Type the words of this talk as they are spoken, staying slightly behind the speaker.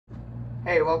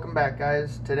Hey, welcome back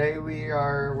guys. Today we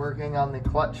are working on the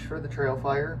clutch for the trail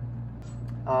fire.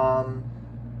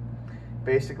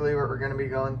 Basically what we're going to be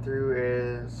going through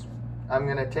is I'm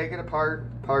going to take it apart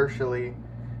partially,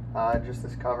 just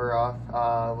this cover off.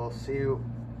 We'll see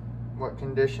what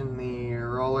condition the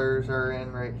rollers are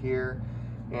in right here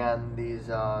and these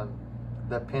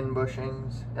the pin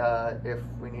bushings, if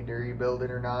we need to rebuild it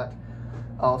or not.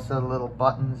 Also the little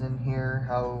buttons in here,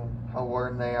 how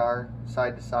worn they are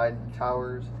side to side in the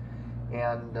towers,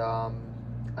 and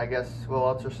I guess we'll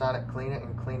ultrasonic clean it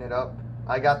and clean it up.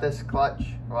 I got this clutch,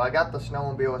 well, I got the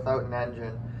snowmobile without an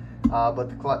engine, but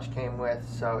the clutch came with,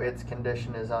 so its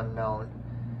condition is unknown.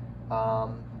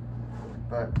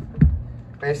 But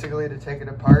basically, to take it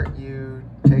apart, you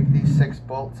take these 6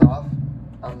 bolts off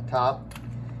on the top,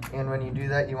 and when you do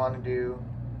that, you want to do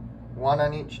one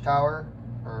on each tower,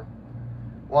 or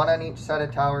one on each set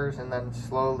of towers, and then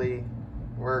slowly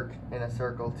work in a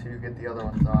circle to get the other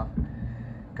ones off,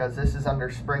 because this is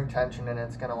under spring tension and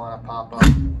it's going to want to pop up.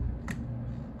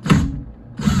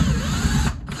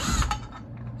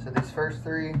 So these first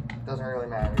 3, doesn't really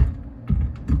matter.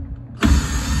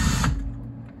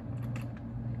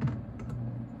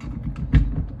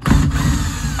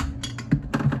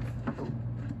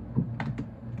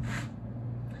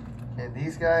 Okay,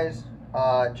 these guys,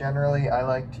 generally I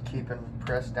like to keep them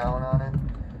pressed down on it.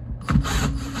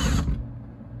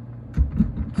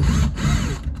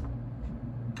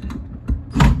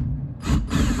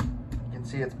 You can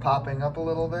see it's popping up a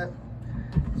little bit.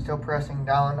 Still pressing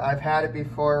down. I've had it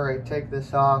before where I take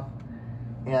this off,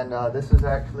 and this is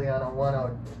actually on a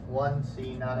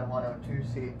 101C, not a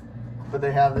 102C, but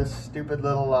they have this stupid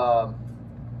little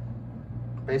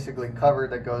basically cover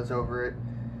that goes over it.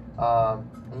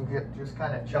 You can just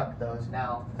kind of chuck those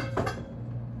now,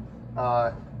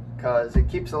 because it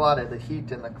keeps a lot of the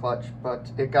heat in the clutch,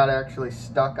 but it got actually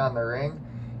stuck on the ring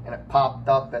and it popped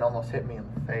up and almost hit me in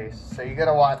the face. So you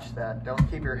gotta watch that. Don't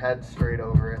keep your head straight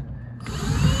over it.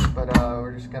 But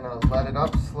we're just gonna let it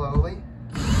up slowly.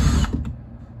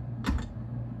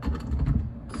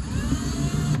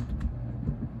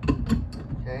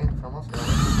 Okay, it's almost done.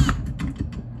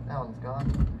 That one's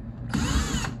gone.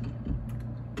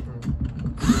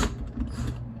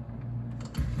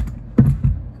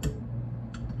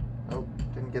 Oh,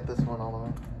 didn't get this one all the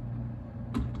way.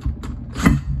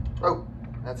 Oh,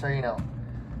 that's how you know.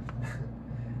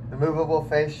 The movable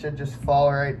face should just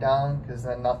fall right down, because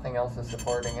then nothing else is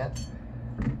supporting it.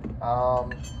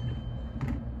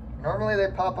 Normally they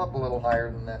pop up a little higher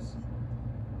than this.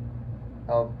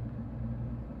 Oh.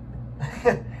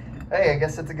 Hey, I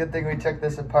guess it's a good thing we took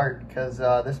this apart, because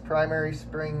this primary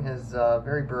spring is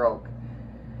very broke,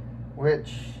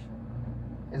 which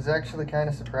is actually kind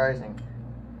of surprising.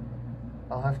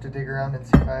 I'll have to dig around and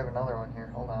see if I have another one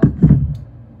here. Hold on.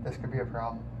 This could be a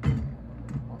problem.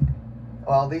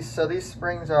 Well, these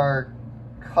springs are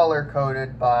color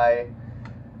coded by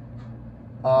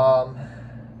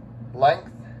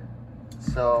length,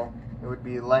 so it would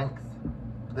be length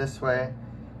this way,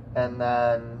 and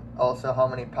then also how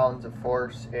many pounds of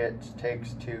force it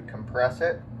takes to compress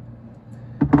it.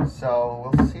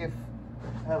 So we'll see if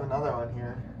I have another one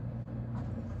here.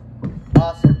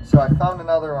 Awesome, so I found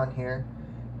another one here.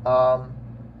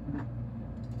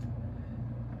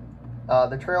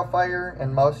 The Trail Fire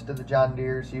and most of the John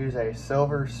Deeres use a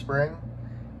silver spring,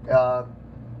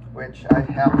 which I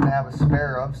happen to have a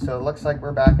spare of, so it looks like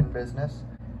we're back in business.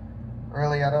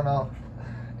 Really, I don't know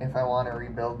if I want to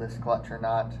rebuild this clutch or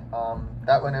not.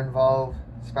 That would involve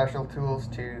special tools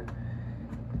to,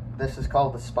 this is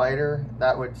called the spider,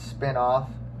 that would spin off,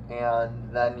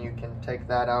 and then you can take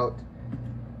that out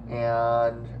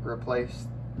and replace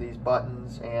these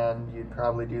buttons, and you'd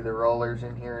probably do the rollers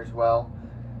in here as well.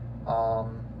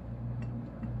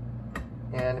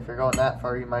 And if you're going that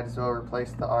far, you might as well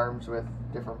replace the arms with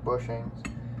different bushings.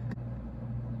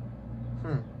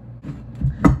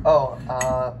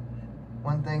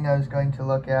 One thing I was going to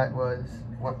look at was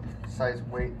what size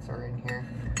weights are in here.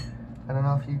 I don't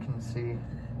know if you can see.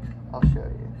 I'll show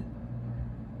you.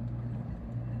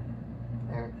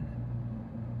 There.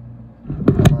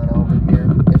 Come on over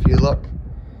here. If you look,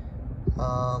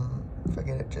 if I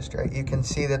get it just right, you can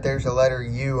see that there's a letter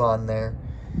U on there.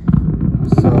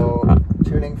 So,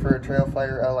 tuning for a Trail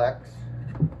Fire LX.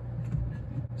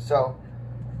 So,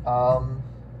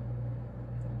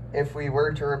 if we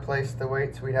were to replace the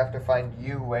weights, we'd have to find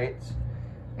U weights,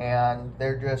 and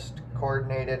they're just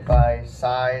coordinated by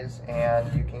size,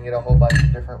 and you can get a whole bunch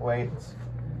of different weights.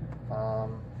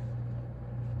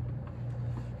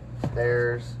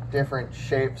 There's different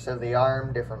shapes of the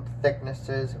arm, different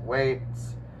thicknesses,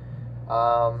 weights.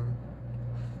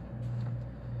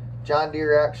 John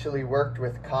Deere actually worked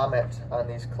with Comet on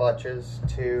these clutches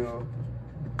to,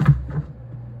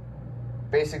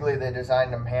 basically they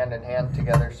designed them hand in hand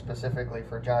together specifically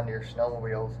for John Deere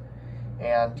snowmobiles,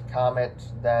 and Comet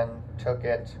then took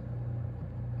it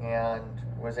and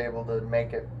was able to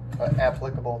make it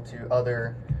applicable to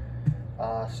other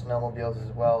snowmobiles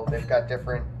as well. They've got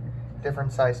different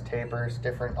size tapers,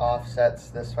 different offsets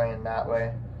this way and that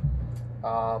way.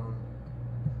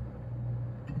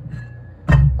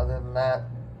 Other than that,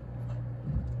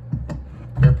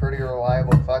 they're pretty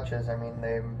reliable clutches. I mean,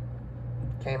 they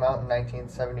came out in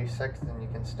 1976 and you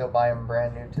can still buy them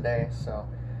brand new today. So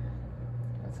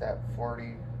what's that,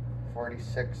 40,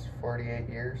 46, 48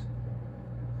 years?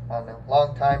 I don't know,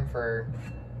 long time for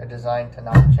a design to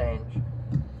not change.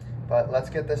 But let's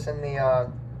get this in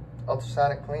the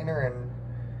ultrasonic cleaner and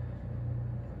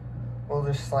we'll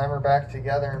just slam her back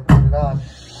together and put it on.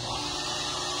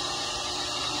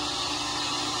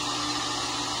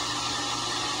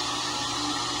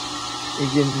 You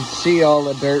can see all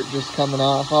the dirt just coming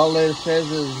off. All this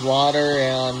is water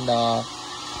and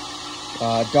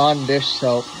Dawn dish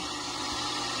soap.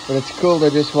 But it's cool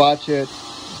to just watch it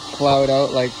cloud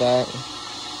out like that.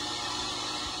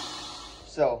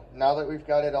 So now that we've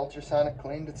got it ultrasonic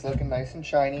cleaned, it's looking nice and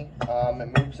shiny.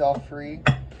 It moves all free.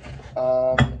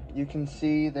 You can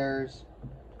see this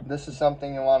is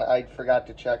something you want. I forgot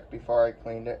to check before I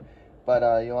cleaned it,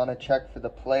 but you want to check for the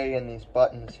play in these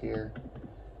buttons here.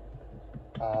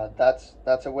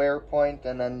 That's a wear point,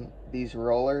 and then these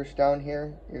rollers down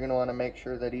here, you're going to want to make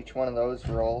sure that each one of those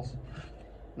rolls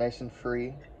nice and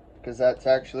free, because that's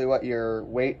actually what your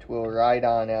weight will ride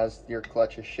on as your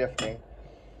clutch is shifting.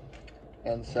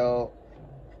 And so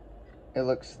it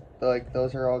looks like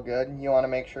those are all good. You want to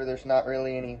make sure there's not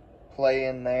really any play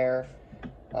in there.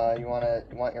 You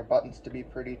want your buttons to be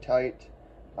pretty tight.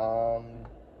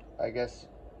 I guess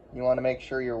you want to make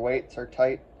sure your weights are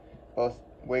tight, both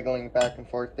wiggling back and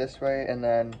forth this way and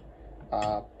then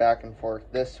back and forth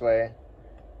this way.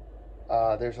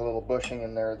 There's a little bushing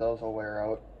in there, those will wear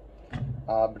out.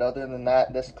 But other than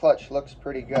that, this clutch looks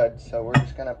pretty good, so we're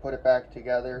just going to put it back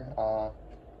together.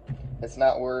 It's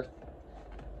not worth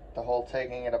the whole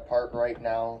taking it apart right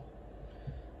now.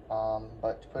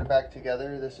 But to put it back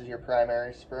together, this is your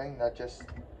primary spring that just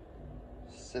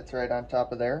sits right on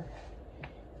top of there.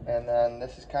 And then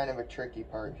this is kind of a tricky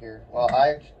part here. Well,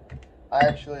 I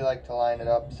actually like to line it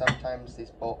up. Sometimes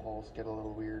these bolt holes get a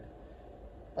little weird,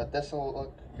 but this will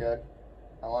look good.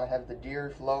 I want to have the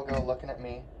Deere logo looking at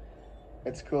me.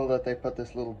 It's cool that they put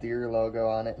this little Deere logo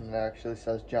on it and it actually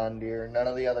says John Deere. None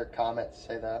of the other Comets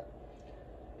say that,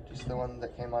 just the one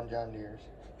that came on John Deere's.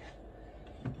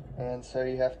 And so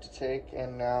you have to take,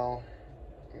 and now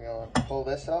you're going to pull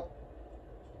this up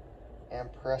and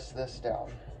press this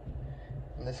down.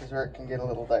 And this is where it can get a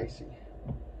little dicey.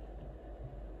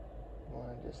 You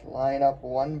want to just line up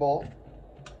one bolt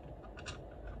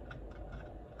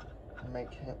and make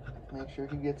sure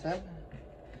he gets in.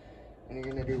 And you're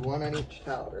going to do one on each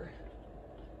tower,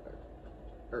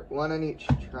 or one on each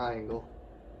triangle.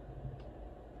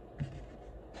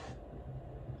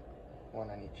 One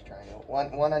on each triangle.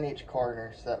 One on each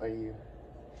corner, so that way you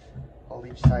hold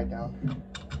each side down.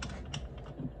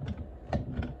 There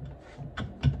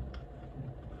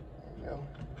you go.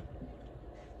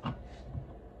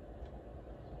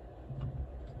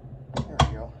 There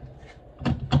we go.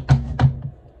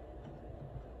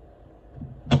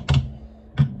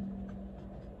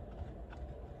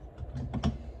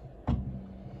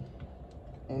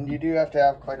 And you do have to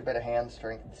have quite a bit of hand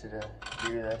strength to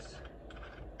do this.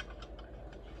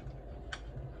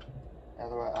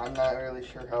 Otherwise, I'm not really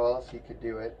sure how else you could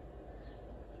do it.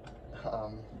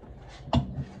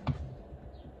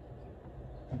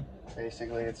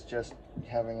 Basically, it's just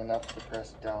having enough to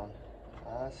press down.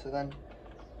 So then,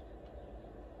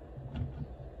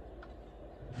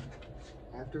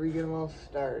 after we get them all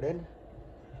started,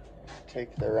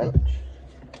 take the wrench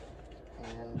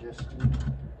and just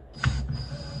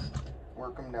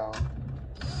work them down.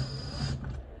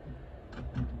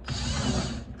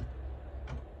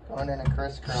 Going in a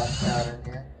crisscross pattern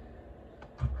here.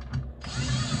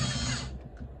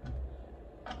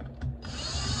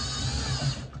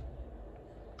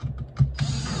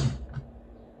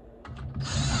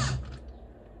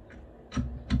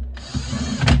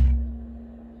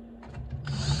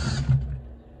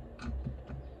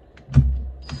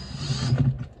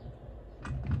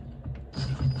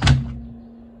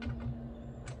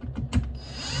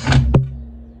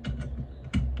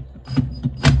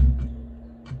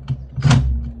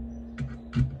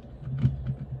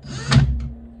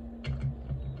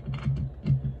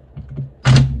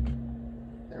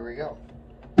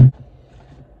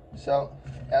 So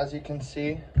as you can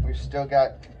see, we've still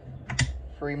got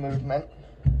free movement,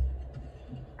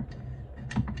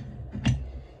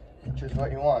 which is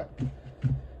what you want.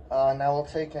 Now we'll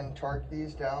take and torque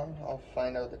these down. I'll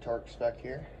find out the torque spec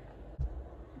here.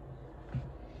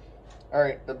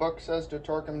 Alright, the book says to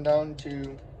torque them down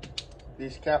to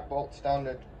these cap bolts down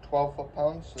to 12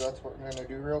 foot-pounds, so that's what we're going to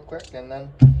do real quick, and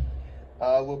then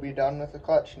we'll be done with the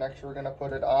clutch. Next we're going to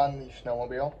put it on the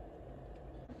snowmobile.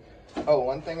 Oh,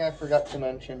 one thing I forgot to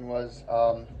mention was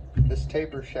this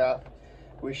taper shaft.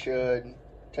 We should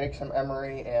take some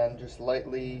emery and just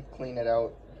lightly clean it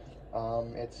out.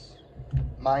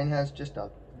 Mine has just a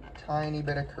tiny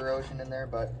bit of corrosion in there,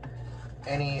 but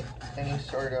any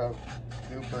sort of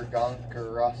goop or gunk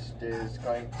or rust is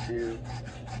going to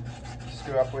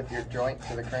screw up with your joint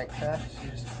to the crankshaft.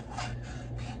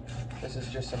 This is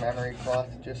just some emery cloth.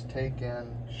 Just take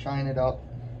and shine it up.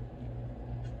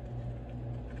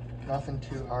 Nothing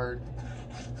too hard.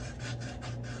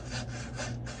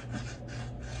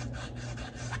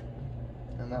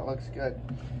 And that looks good.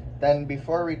 Then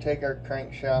before we take our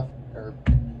crankshaft, or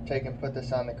take and put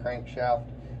this on the crankshaft,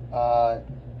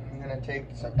 I'm going to take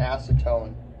some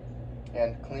acetone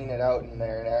and clean it out in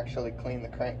there, and actually clean the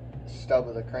crank stub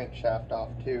of the crankshaft off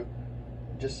too,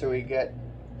 just so we get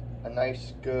a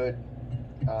nice good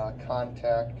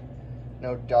contact,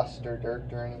 no dust or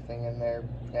dirt or anything in there.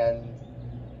 And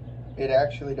it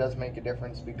actually does make a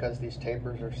difference because these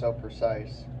tapers are so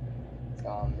precise.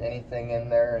 Anything in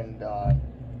there and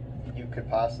you could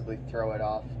possibly throw it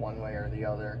off one way or the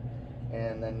other,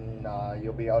 and then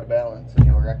you'll be out of balance and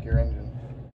you'll wreck your engine.